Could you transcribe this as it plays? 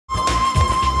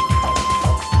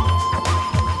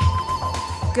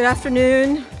Good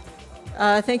afternoon.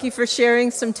 Thank you for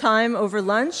sharing some time over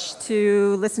lunch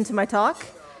to listen to my talk.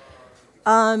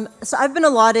 So I've been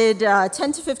allotted 10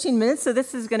 to 15 minutes, so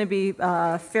this is going to be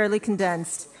fairly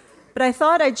condensed. But I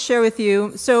thought I'd share with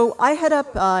you, so I head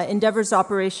up Endeavor's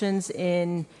operations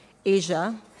in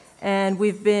Asia, and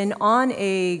we've been on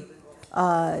a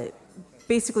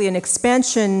basically an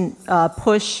expansion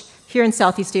push here in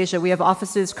Southeast Asia. We have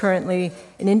offices currently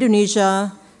in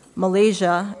Indonesia,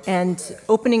 Malaysia, and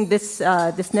opening this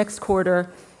next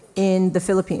quarter in the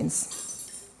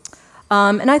Philippines.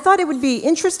 And I thought it would be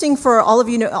interesting for all of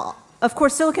you to know, of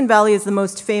course, Silicon Valley is the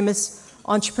most famous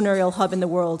entrepreneurial hub in the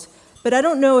world, but I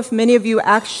don't know if many of you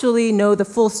actually know the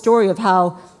full story of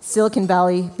how Silicon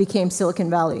Valley became Silicon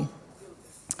Valley.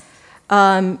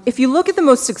 If you look at the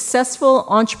most successful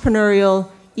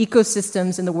entrepreneurial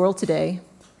ecosystems in the world today,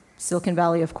 Silicon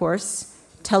Valley, of course,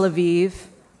 Tel Aviv,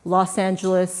 Los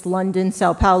Angeles, London,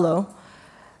 Sao Paulo,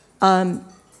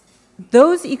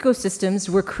 those ecosystems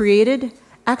were created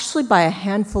actually by a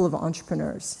handful of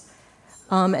entrepreneurs.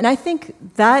 And I think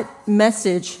that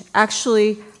message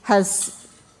actually has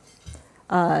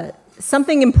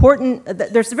something important,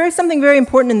 there's something very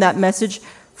important in that message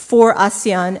for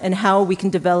ASEAN and how we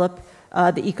can develop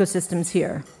the ecosystems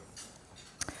here.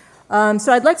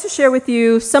 So I'd like to share with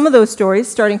you some of those stories,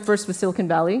 starting first with Silicon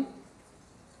Valley.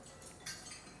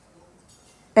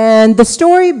 And the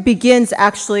story begins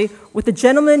actually with a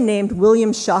gentleman named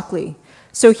William Shockley.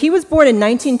 So he was born in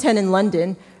 1910 in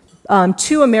London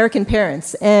to American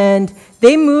parents, and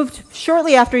they moved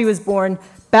shortly after he was born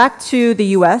back to the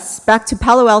US, back to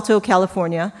Palo Alto,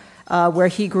 California, where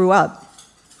he grew up.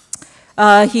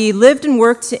 He lived and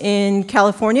worked in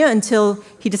California until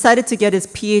he decided to get his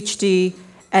PhD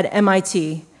at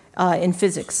MIT in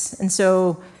physics. And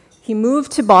so he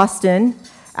moved to Boston.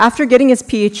 After getting his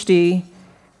PhD,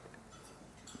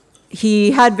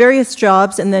 he had various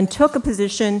jobs and then took a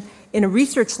position in a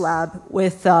research lab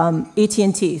with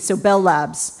AT&T, so Bell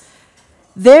Labs.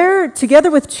 There,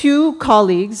 together with two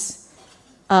colleagues,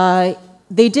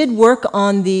 they did work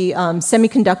on the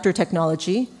semiconductor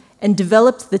technology and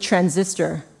developed the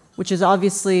transistor, which is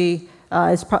obviously,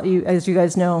 as you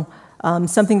guys know,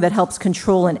 something that helps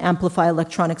control and amplify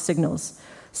electronic signals.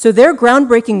 So their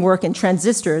groundbreaking work in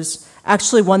transistors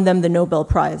actually won them the Nobel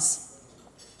Prize.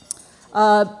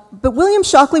 But William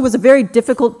Shockley was a very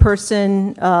difficult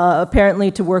person, apparently,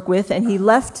 to work with, and he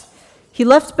left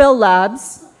Bell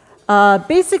Labs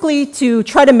basically to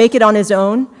try to make it on his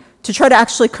own, to try to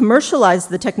actually commercialize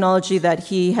the technology that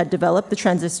he had developed, the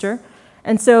transistor.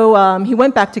 And so he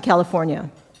went back to California.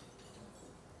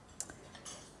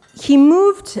 He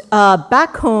moved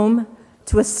back home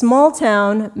to a small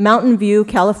town, Mountain View,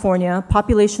 California,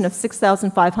 population of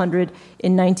 6,500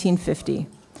 in 1950.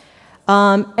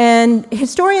 And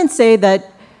historians say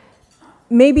that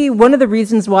maybe one of the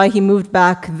reasons why he moved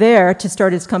back there to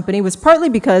start his company was partly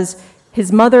because his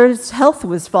mother's health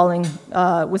was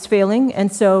failing,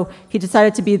 and so he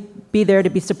decided to be there to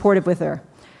be supportive with her.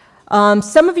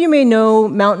 Some of you may know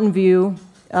Mountain View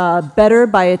better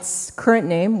by its current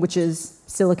name, which is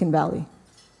Silicon Valley.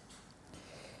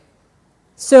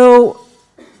 So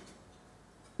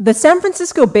the San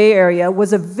Francisco Bay Area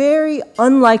was a very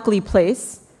unlikely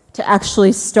place to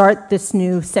actually start this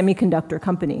new semiconductor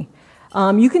company.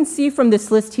 You can see from this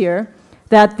list here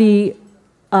that the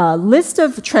list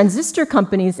of transistor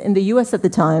companies in the US at the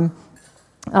time,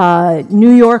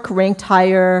 New York ranked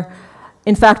higher.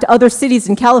 In fact, other cities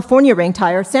in California ranked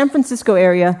higher. San Francisco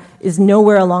area is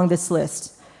nowhere along this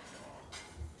list.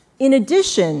 In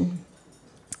addition,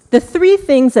 the three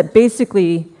things that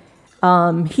basically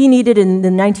he needed in the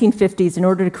 1950s in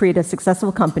order to create a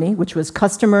successful company, which was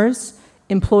customers,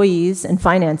 employees, and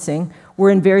financing, were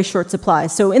in very short supply.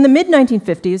 So in the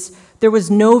mid-1950s, there was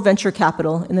no venture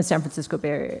capital in the San Francisco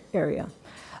Bay Area.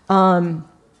 And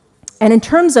in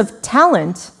terms of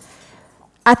talent,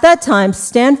 at that time,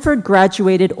 Stanford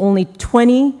graduated only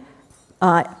 20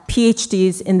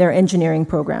 PhDs in their engineering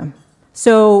program.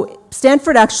 So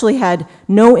Stanford actually had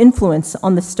no influence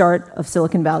on the start of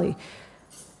Silicon Valley.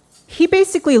 He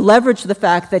basically leveraged the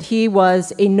fact that he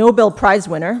was a Nobel Prize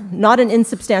winner, not an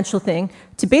insubstantial thing,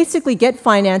 to basically get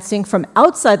financing from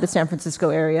outside the San Francisco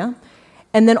area,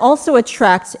 and then also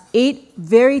attract 8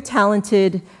 very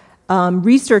talented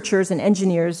researchers and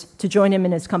engineers to join him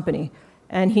in his company.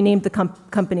 And he named the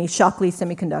company Shockley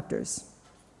Semiconductors.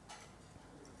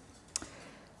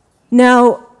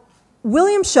 Now,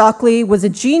 William Shockley was a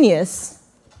genius,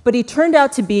 but he turned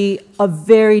out to be a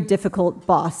very difficult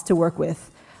boss to work with.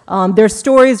 There's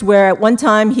stories where at one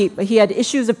time he had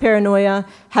issues of paranoia,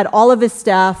 had all of his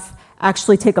staff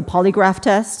actually take a polygraph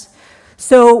test.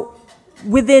 So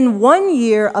Within 1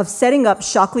 year of setting up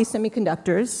Shockley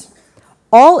Semiconductors,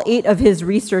 all 8 of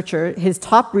his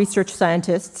top research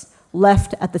scientists,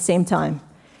 left at the same time.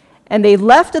 And they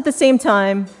left at the same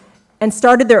time and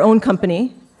started their own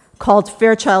company called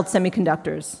Fairchild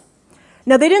Semiconductors.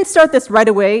 Now, they didn't start this right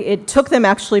away. It took them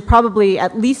actually probably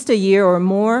at least a year or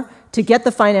more to get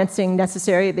the financing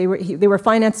necessary. They were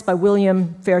financed by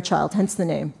William Fairchild, hence the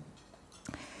name.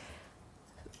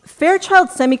 Fairchild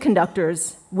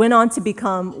Semiconductors went on to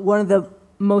become one of the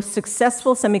most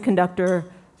successful semiconductor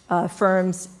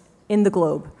firms in the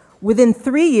globe. Within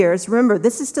 3 years, remember,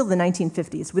 this is still the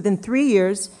 1950s, within 3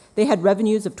 years, they had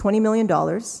revenues of $20 million.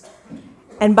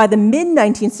 And by the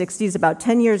mid-1960s, about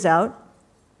 10 years out,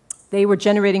 they were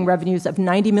generating revenues of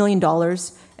 $90 million,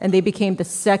 and they became the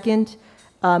second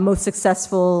most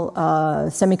successful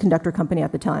semiconductor company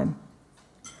at the time.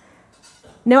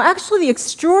 Now, actually, the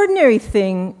extraordinary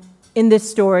thing in this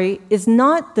story is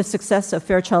not the success of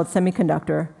Fairchild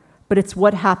Semiconductor, but it's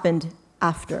what happened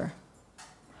after.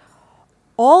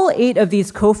 All 8 of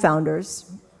these co-founders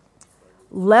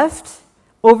left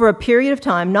over a period of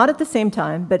time, not at the same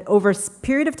time, but over a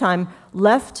period of time,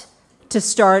 left to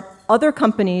start other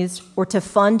companies or to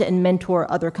fund and mentor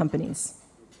other companies.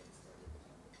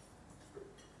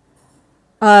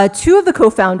 2 of the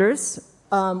co-founders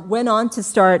went on to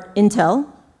start Intel,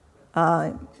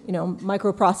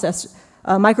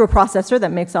 microprocessor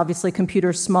that makes obviously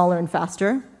computers smaller and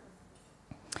faster.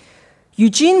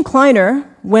 Eugene Kleiner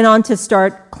went on to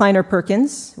start Kleiner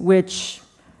Perkins, which,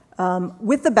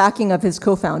 with the backing of his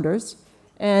co-founders,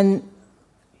 and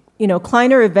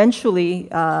Kleiner eventually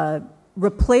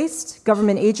replaced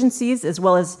government agencies as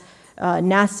well as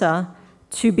NASA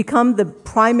to become the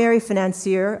primary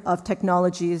financier of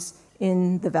technologies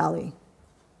in the Valley.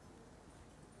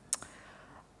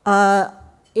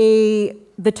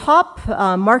 The top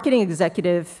marketing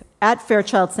executive at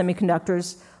Fairchild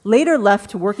Semiconductors later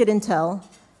left to work at Intel.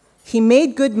 He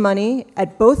made good money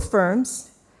at both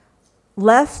firms,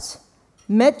 left,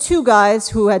 met 2 guys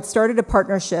who had started a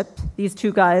partnership. These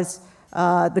 2 guys,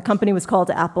 the company was called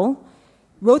Apple,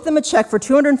 wrote them a check for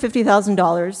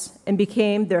 $250,000 and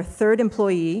became their 3rd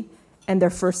employee and their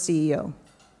first CEO.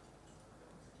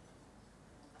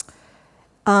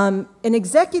 An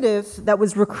executive that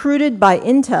was recruited by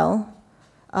Intel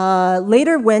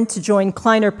later went to join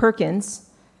Kleiner Perkins,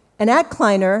 and at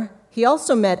Kleiner, he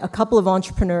also met a couple of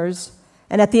entrepreneurs,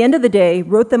 and at the end of the day,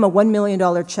 wrote them a $1 million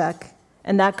check,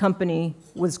 and that company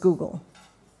was Google.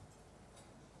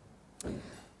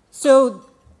 So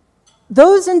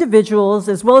those individuals,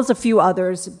 as well as a few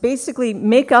others, basically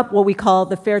make up what we call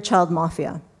the Fairchild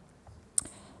Mafia.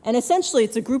 And essentially,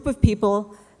 it's a group of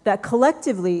people that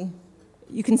collectively,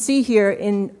 you can see here,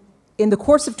 in the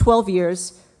course of 12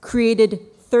 years, created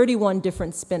 31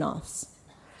 different spin-offs.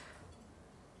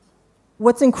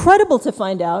 What's incredible to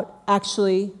find out,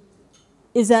 actually,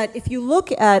 is that if you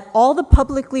look at all the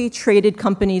publicly traded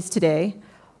companies today,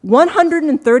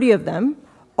 130 of them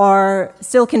are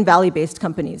Silicon Valley-based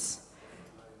companies.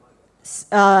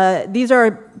 These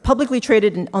are publicly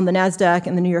traded on the NASDAQ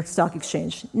and the New York Stock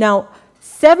Exchange. Now,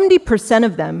 70%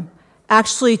 of them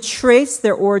actually trace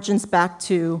their origins back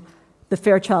to the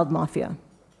Fairchild Mafia.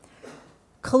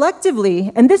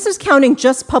 Collectively, and this is counting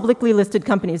just publicly listed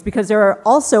companies, because there are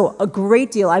also a great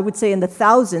deal, I would say in the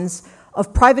thousands,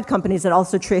 of private companies that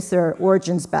also trace their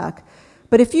origins back.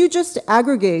 But if you just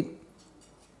aggregate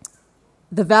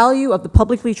the value of the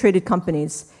publicly traded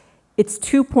companies, it's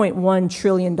 $2.1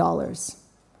 trillion.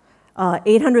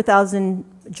 800,000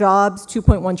 jobs,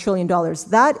 $2.1 trillion.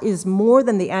 That is more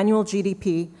than the annual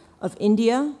GDP of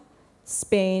India,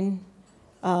 Spain,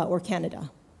 or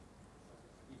Canada.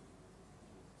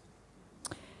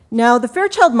 Now, the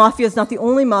Fairchild Mafia is not the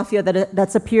only mafia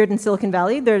that's appeared in Silicon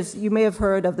Valley. You may have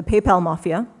heard of the PayPal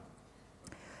Mafia.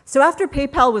 So after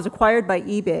PayPal was acquired by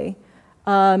eBay,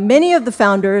 many of the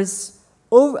founders,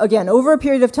 over a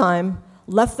period of time,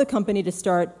 left the company to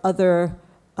start other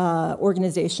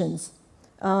organizations.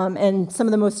 And some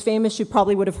of the most famous you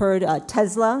probably would have heard,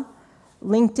 Tesla,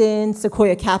 LinkedIn,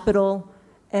 Sequoia Capital,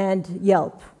 and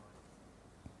Yelp.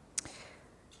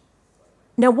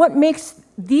 Now, what makes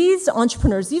these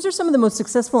entrepreneurs, these are some of the most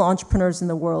successful entrepreneurs in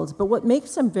the world, but what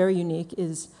makes them very unique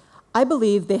is, I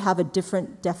believe they have a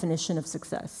different definition of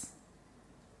success.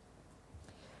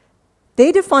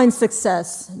 They define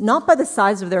success not by the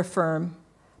size of their firm,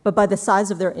 but by the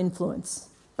size of their influence,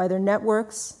 by their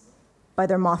networks, by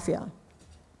their mafia.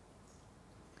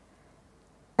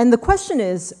 And the question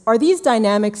is, are these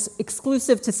dynamics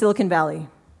exclusive to Silicon Valley?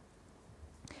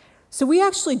 So we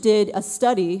actually did a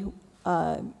study.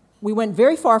 We went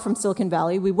very far from Silicon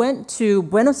Valley. We went to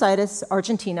Buenos Aires,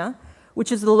 Argentina,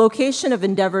 which is the location of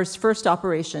Endeavor's first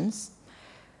operations,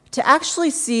 to actually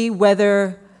see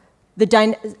whether the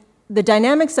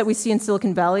dynamics that we see in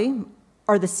Silicon Valley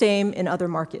are the same in other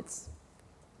markets.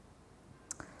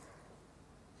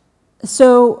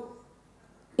 So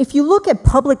if you look at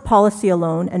public policy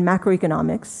alone and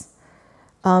macroeconomics,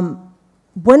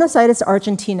 Buenos Aires,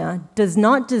 Argentina does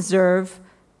not deserve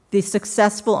the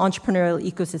successful entrepreneurial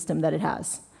ecosystem that it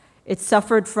has. It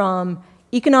suffered from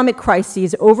economic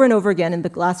crises over and over again in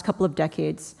the last couple of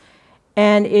decades,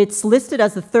 and it's listed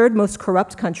as the third most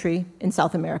corrupt country in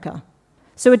South America.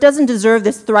 So it doesn't deserve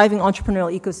this thriving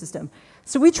entrepreneurial ecosystem.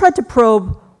 So we tried to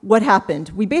probe what happened.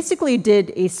 We basically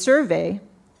did a survey,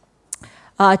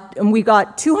 and we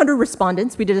got 200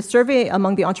 respondents. We did a survey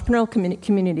among the entrepreneurial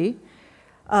community.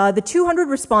 The 200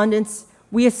 respondents,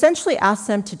 we essentially asked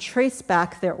them to trace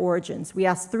back their origins. We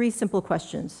asked 3 simple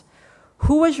questions.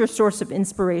 Who was your source of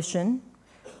inspiration?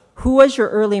 Who was your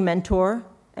early mentor?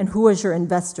 And who was your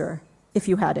investor, if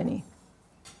you had any?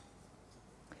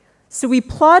 So we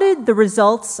plotted the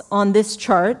results on this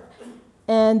chart,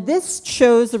 and this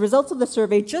shows the results of the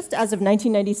survey just as of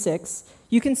 1996.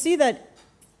 You can see that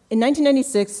in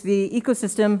 1996, the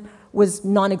ecosystem was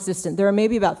non-existent. There are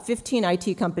maybe about 15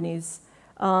 IT companies,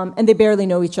 and they barely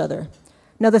know each other.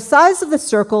 Now, the size of the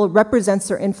circle represents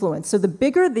their influence. So the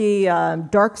bigger the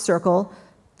dark circle,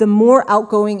 the more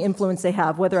outgoing influence they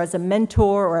have, whether as a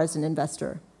mentor or as an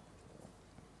investor.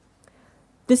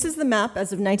 This is the map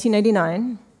as of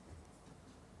 1999,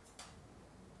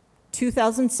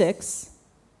 2006,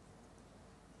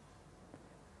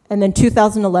 and then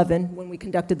 2011 when we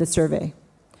conducted the survey.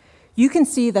 You can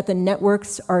see that the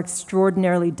networks are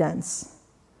extraordinarily dense.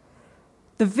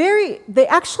 The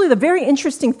very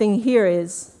interesting thing here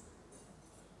is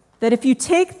that if you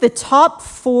take the top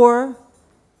 4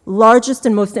 largest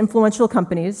and most influential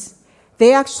companies,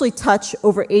 they actually touch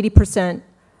over 80%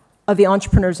 of the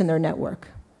entrepreneurs in their network.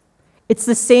 It's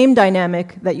the same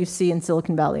dynamic that you see in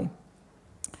Silicon Valley.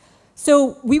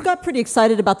 So we got pretty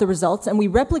excited about the results, and we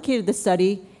replicated the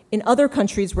study in other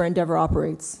countries where Endeavor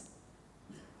operates.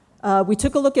 We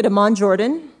took a look at Amman,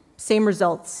 Jordan, same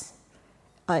results.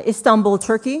 Istanbul,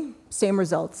 Turkey, same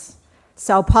results.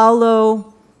 Sao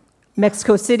Paulo,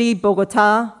 Mexico City,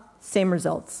 Bogota, same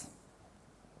results.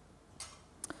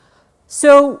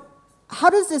 So how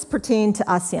does this pertain to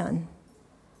ASEAN?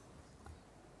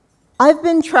 I've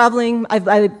been traveling,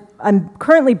 I'm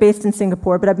currently based in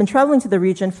Singapore, but I've been traveling to the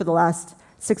region for the last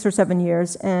 6 or 7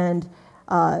 years, and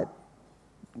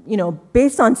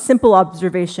based on simple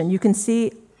observation, you can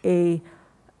see a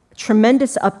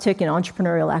tremendous uptick in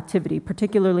entrepreneurial activity,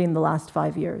 particularly in the last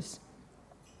 5 years.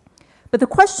 But the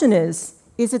question is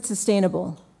it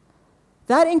sustainable?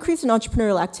 That increase in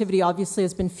entrepreneurial activity obviously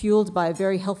has been fueled by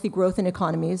very healthy growth in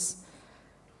economies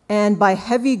and by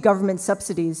heavy government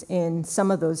subsidies in some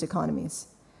of those economies.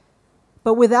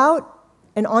 But without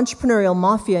an entrepreneurial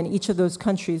mafia in each of those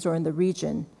countries or in the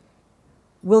region,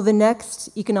 will the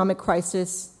next economic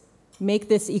crisis make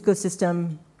this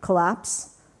ecosystem collapse?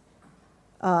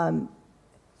 The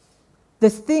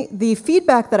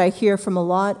feedback that I hear from a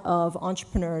lot of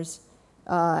entrepreneurs,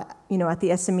 at the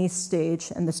SME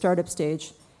stage and the startup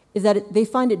stage, is that they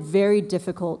find it very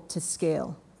difficult to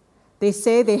scale. They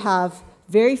say they have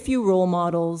very few role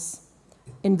models,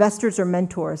 investors or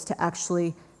mentors to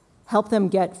actually help them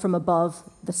get from above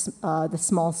the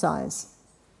small size.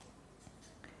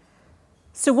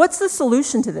 So what's the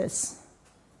solution to this?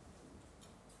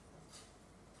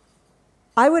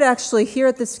 I would actually, here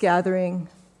at this gathering,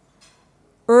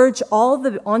 urge all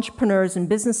the entrepreneurs and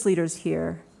business leaders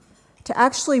here to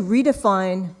actually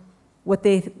redefine what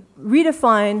they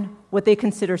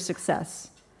consider success.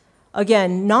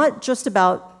 Again, not just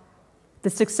about the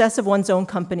success of one's own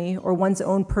company or one's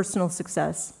own personal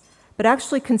success, but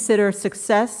actually consider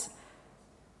success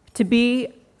to be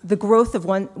the growth of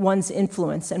one's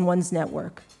influence and one's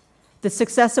network, the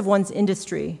success of one's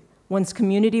industry, one's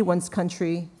community, one's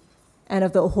country, and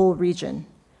of the whole region.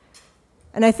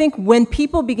 And I think when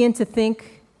people begin to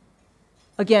think,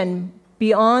 again,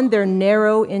 beyond their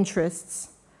narrow interests,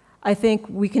 I think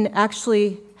we can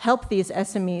actually help these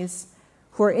SMEs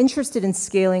who are interested in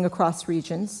scaling across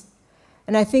regions.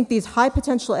 And I think these high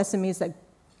potential SMEs that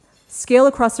scale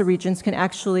across the regions can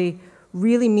actually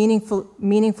really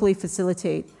meaningfully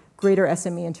facilitate greater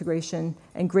SME integration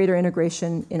and greater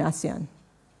integration in ASEAN.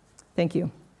 Thank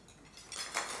you.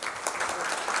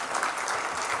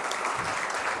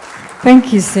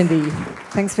 Thank you, Cindy.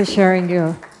 Thanks for sharing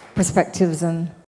your perspectives and